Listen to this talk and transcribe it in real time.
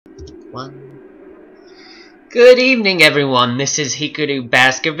One. Good evening, everyone. This is Hikaru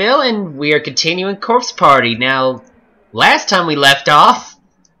Baskerville, and we are continuing Corpse Party. Now, last time we left off,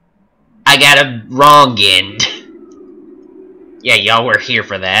 I got a wrong end. Yeah, y'all were here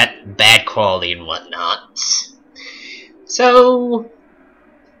for that. Bad quality and whatnot. So,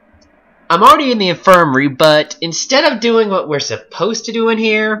 I'm already in the infirmary, but instead of doing what we're supposed to do in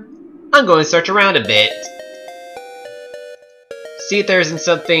here, I'm going to search around a bit. See if there isn't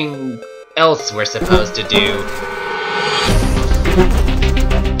something else we're supposed to do.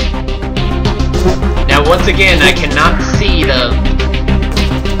 Now, once again, I cannot see the...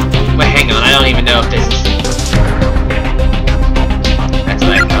 Wait, hang on, I don't even know if this is... That's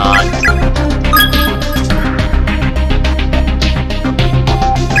what I thought.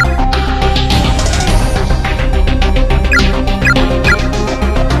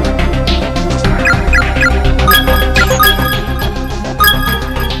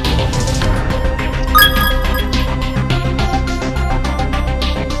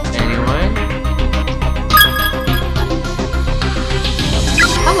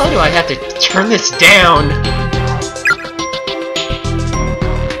 Do I have to turn this down?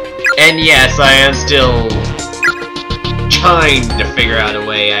 And yes, I am still trying to figure out a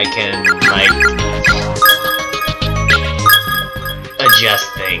way I can, like,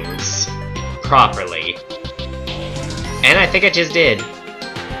 adjust things properly. And I think I just did.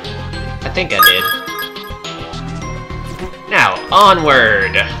 I think I did. Now,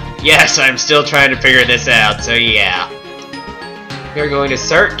 onward! Yes, I'm still trying to figure this out, so yeah. We're going to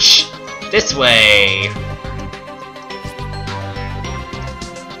search this way.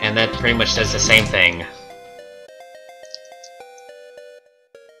 And that pretty much does the same thing.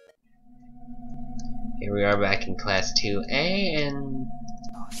 Here we are back in Class 2A, and...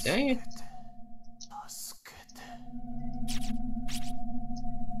 dang it.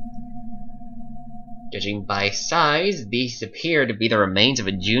 Judging by size, these appear to be the remains of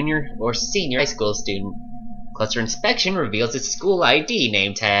a junior or senior high school student. Closer inspection reveals its school ID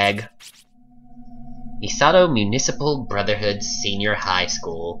name tag. Misato Municipal Brotherhood Senior High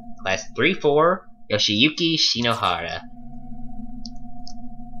School. Class 3-4, Yoshiyuki Shinohara.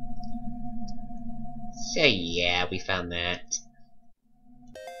 So yeah, we found that.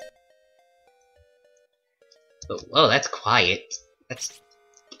 But whoa, that's quiet. That's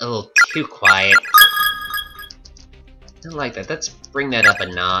a little too quiet. I don't like that. Let's bring that up a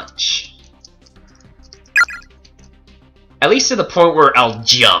notch. At least to the point where I'll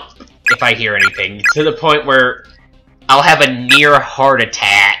jump if I hear anything. To the point where I'll have a near heart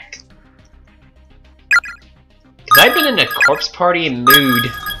attack. Because I've been in a corpse party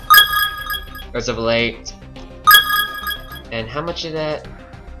mood as of late. And how much of that?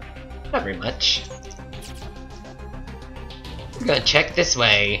 Not very much. We're gonna check this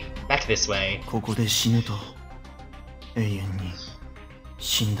way. Back this way. ここで死ぬと永遠に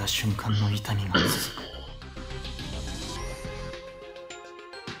死んだ瞬間の痛みが続く。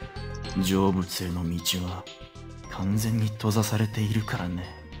成仏への道は完全に閉ざされているからね。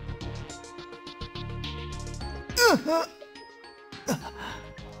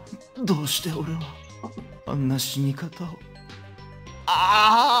どうして俺はあんな死に方を。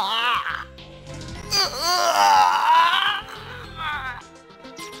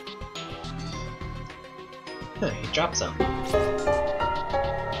He dropped some.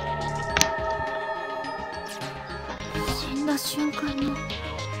 死んだ瞬間の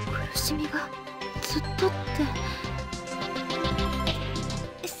苦しみがずっとって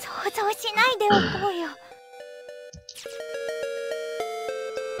想像しないでおこうよ。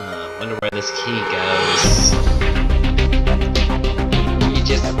Wonder where this key goes. You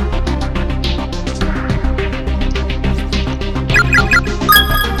just...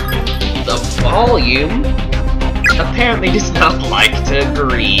 The volume apparently does not like to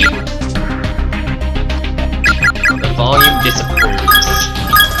agree. The volume disapproves.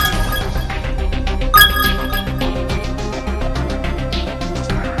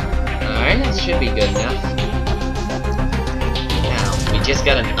 Alright, that should be good enough. Now, we just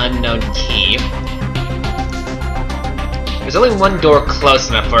got an unknown key. There's only one door close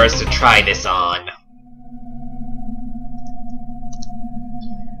enough for us to try this on.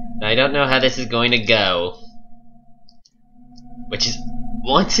 I don't know how this is going to go. Which is,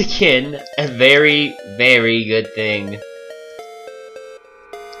 once again, a very, very good thing.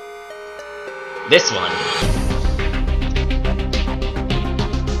 This one.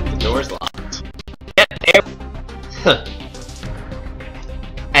 The door's locked. Yep, there. Huh.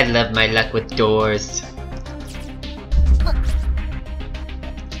 I love my luck with doors.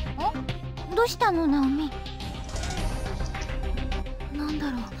 どうしたの、ナオミ。なんだ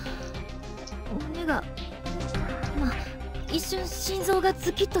ろう、胸が今一瞬心臓が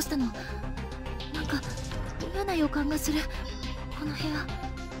ズキッとしたの。なんか嫌な予感がするこの部屋。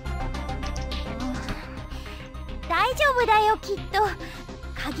大丈夫だよ、きっと。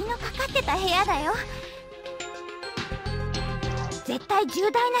鍵のかかってた部屋だよ。絶対重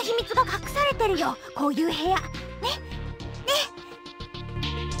大な秘密が隠されてるよ、こういう部屋ね。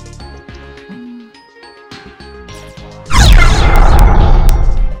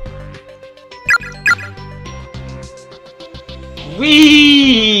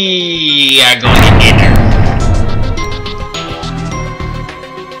We are going to enter.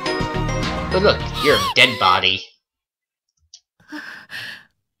 But look, you're a dead body.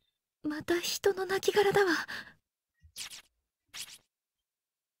 また人の亡骸だわ。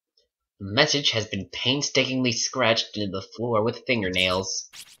The message has been painstakingly scratched into the floor with fingernails.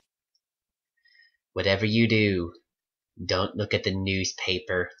 Whatever you do, don't look at the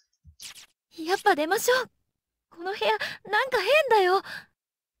newspaper. やっぱ出ましょう。この部屋なんか変だよ。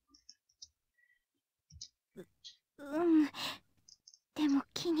でも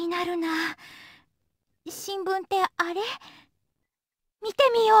気になるな。新聞ってあれ？見て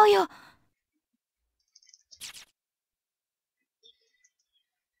みようよ。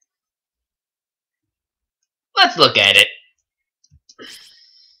Let's look at it.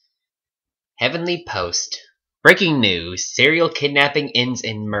 Heavenly Post. Breaking news. Serial kidnapping ends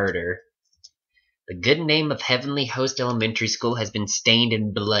in murder. The good name of Heavenly Host Elementary School has been stained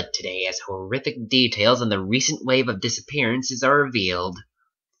in blood today as horrific details on the recent wave of disappearances are revealed.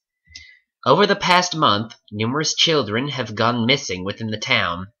 Over the past month, numerous children have gone missing within the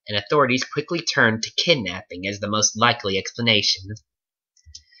town, and authorities quickly turned to kidnapping as the most likely explanation.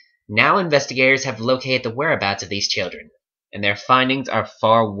 Now investigators have located the whereabouts of these children, and their findings are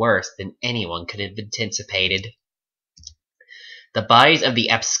far worse than anyone could have anticipated. The bodies of the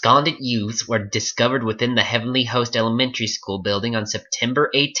absconded youths were discovered within the Heavenly Host Elementary School building on September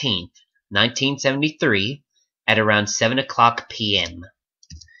 18th, 1973, at around 7 o'clock p.m.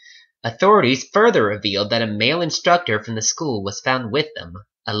 Authorities further revealed that a male instructor from the school was found with them,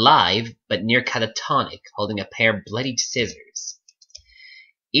 alive but near catatonic, holding a pair of bloodied scissors.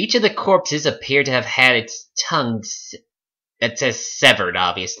 Each of the corpses appeared to have had its tongue, that says severed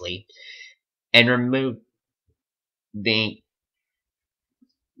obviously, and removed the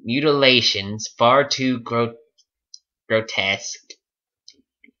mutilations far too grotesque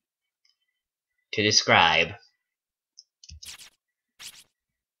to describe.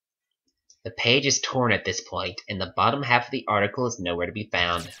 The page is torn at this point, and the bottom half of the article is nowhere to be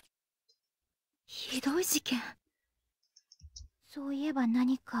found. ひどい事件。そういえば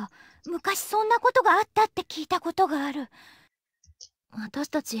何か昔そんなことがあったって聞いたことがある。私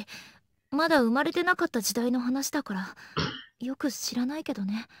たちまだ生まれてなかった時代の話だからよく知らないけど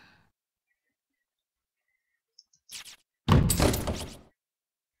ね。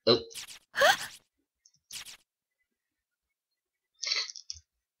Oh.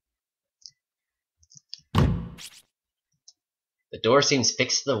 The door seems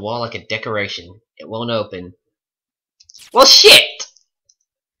fixed to the wall like a decoration. It won't open. Well, shit!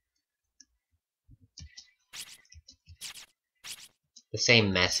 The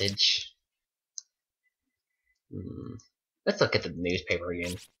same message. Let's look at the newspaper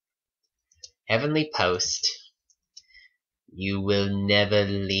again. Heavenly Post. You will never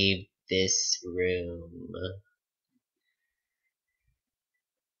leave this room.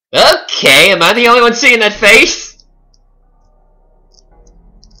 Okay, am I the only one seeing that face?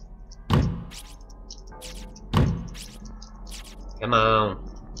 Come on.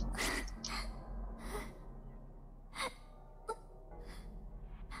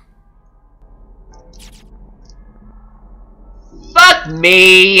 Fuck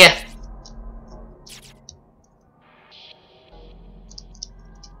me!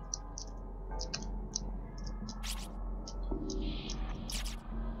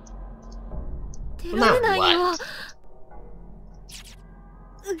 Not what?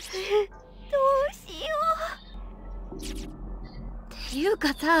 どうしよう。っていう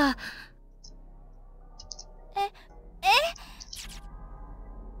かさ。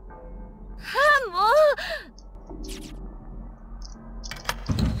もう。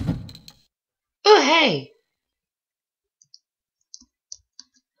Oh, hey!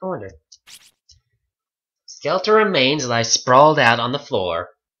 I wonder. Skeletal remains lie sprawled out on the floor.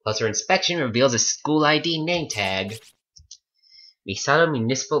 Closer inspection reveals a school ID name tag. Misato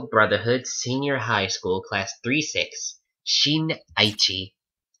Municipal Brotherhood Senior High School, Class 3-6. Shin Aichi.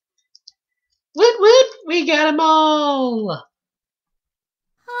 Woot woot! We got 'em all!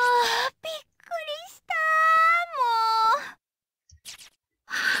 びっくりした。もう。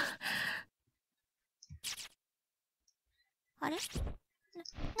れ？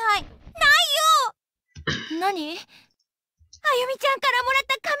ないよ。何？あゆみちゃんからもらっ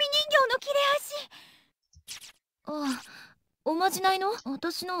た紙人形の切れ端。ああ、おまじないの？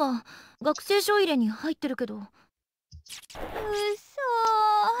私のは学生書入れに入ってるけど。うそー。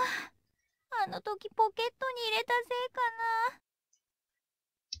あの時ポケットに入れたせいか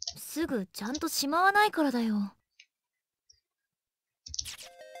な。すぐちゃんとしまわないからだよ。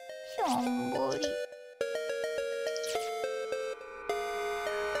しょんぼり。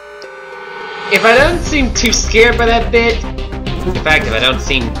If I don't seem too scared by that bit, in fact, if I don't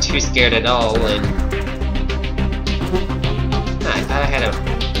seem too scared at all, and I thought I had a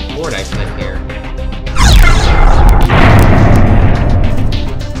board I put here.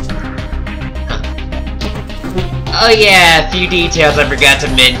 Huh. Oh yeah, a few details I forgot to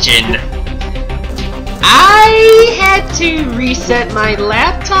mention. I had to reset my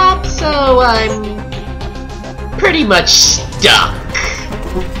laptop, so I'm pretty much stuck.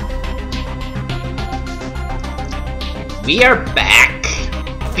 We are back.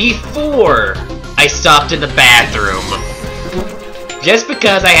 Before I stopped in the bathroom. Just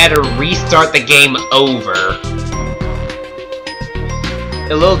because I had to restart the game over.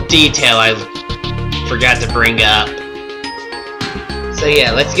 A little detail I forgot to bring up. So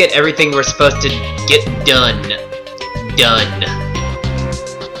yeah, let's get everything we're supposed to get done. A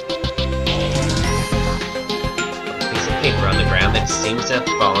piece of paper on the ground that seems to have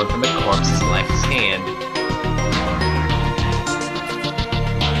fallen from the corpse's left hand.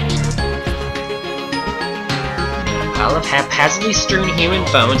 A pile of haphazardly strewn human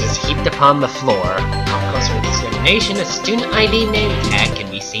bones is heaped upon the floor. Up closer to examination, a student ID name tag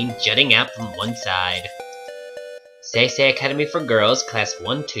can be seen jutting out from one side. Seisei Academy for Girls, Class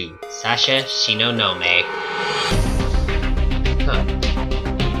 1-2, Sasha Shinonome. Huh.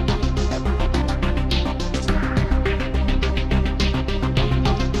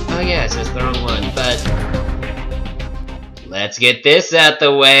 Oh yeah, it says the wrong one, but... let's get this out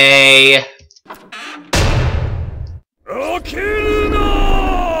the way!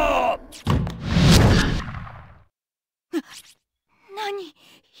 Nani?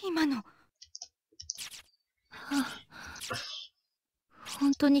 今の。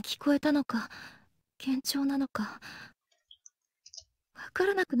本当に聞こえたのか、幻聴なのか、わか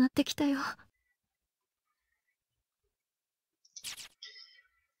らなくなってきたよ。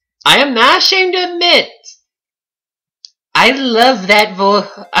I am not ashamed to admit, I love that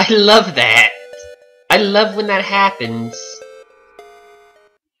I love that. I love when that happens.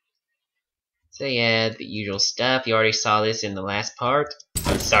 So yeah, the usual stuff. You already saw this in the last part.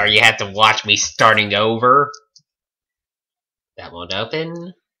 I'm sorry you had to watch me starting over. That won't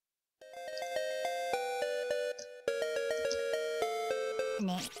open.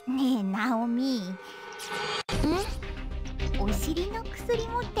 ねえ、ナオミ。お尻の薬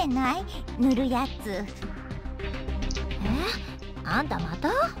持ってない？塗るやつ。あんたまた？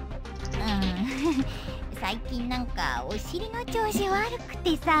最近なんかお尻の調子悪く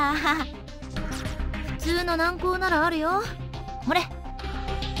てさ。普通の軟膏ならあるよ。ほれ。サン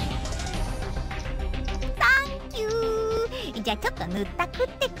キュー。じゃあちょっと塗ったくっ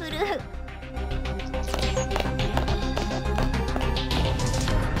てくる。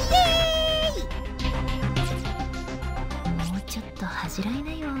恥じらい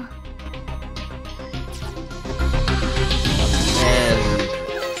なよ。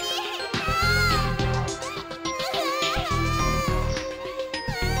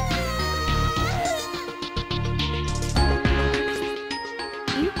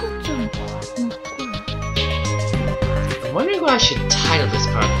ゆかちゃんの声。I'm wondering what I should title this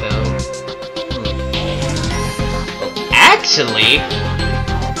part though. Well, actually,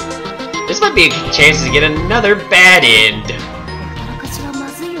 this might be a good chance to get another bad end.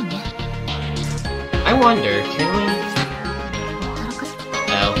 I wonder, can we?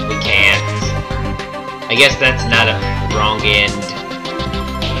 No, we can't. I guess that's not a wrong end.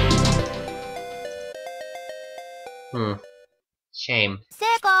 Shame. 聖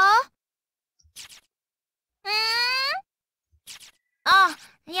子？あ、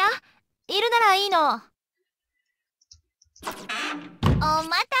いや、いるならいいの。お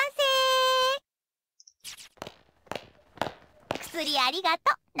待たせ。薬ありが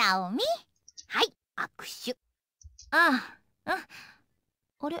と、ナオミ。はい。握手。ああ、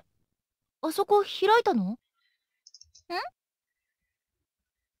あれ、あそこ開いたの？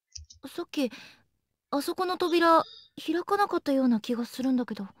さっき、あそこの扉、開かなかったような気がするんだ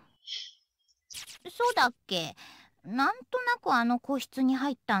けど。そうだっけ？なんとなくあの個室に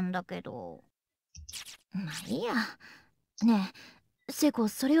入ったんだけど。まあいいや。ねえ、聖子、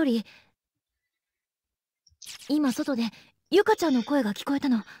それより、今外でゆかちゃんの声が聞こえた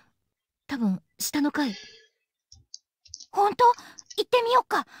の。多分、下の階。ほんと？行ってみよっ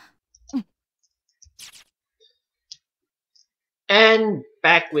か。And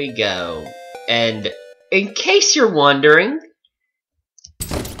back we go. And in case you're wondering,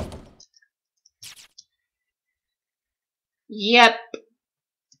 yep,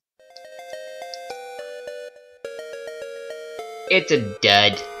 it's a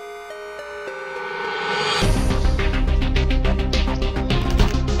dud.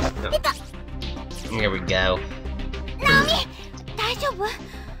 Oh. Here we go. ナオミ、大丈夫？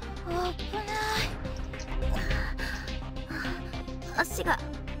危ない。足が。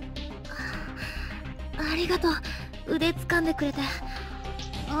ありがとう。腕掴んでくれて。よ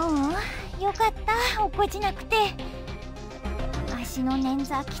かった。落っこちなくて。足の捻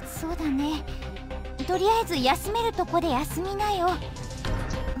挫きつそうだね。とりあえず休めるとこで休みなよ。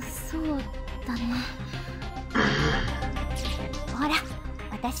そうだね。ほら、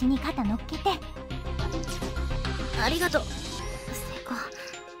私に肩乗っけて。ありがとう。セコ、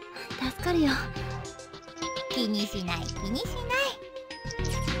助かるよ。気にしない、気にしない。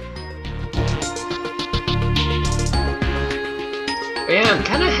Yeah, I'm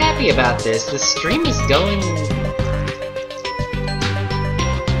kind of happy about this. The stream is going...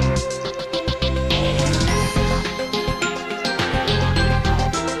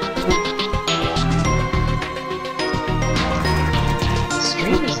 The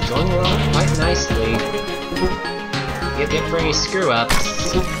stream is going along quite nicely. Yep, for any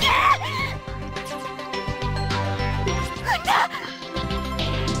screw-ups.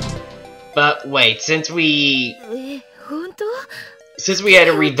 But wait, since we had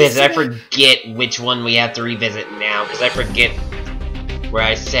to revisit, I forget which one we have to revisit now, because I forget where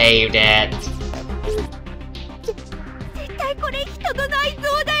I saved at. 絶対これ人の内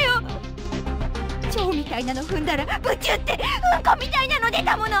臓だよ。蝶みたいなの踏んだらブチュってうんこみたいなの出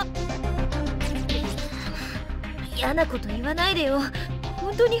たもの。嫌なこと言わないでよ。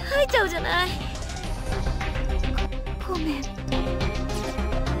本当に吐いちゃうじゃない。ごめん。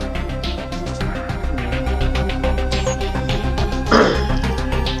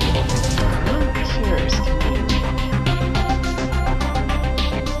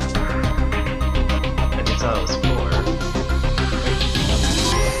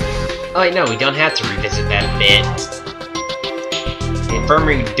Oh wait, no, we don't have to revisit that bit. The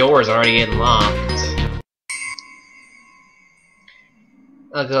infirmary door is already unlocked.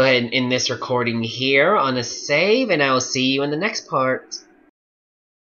 I'll go ahead and end this recording here on a save, and I will see you in the next part.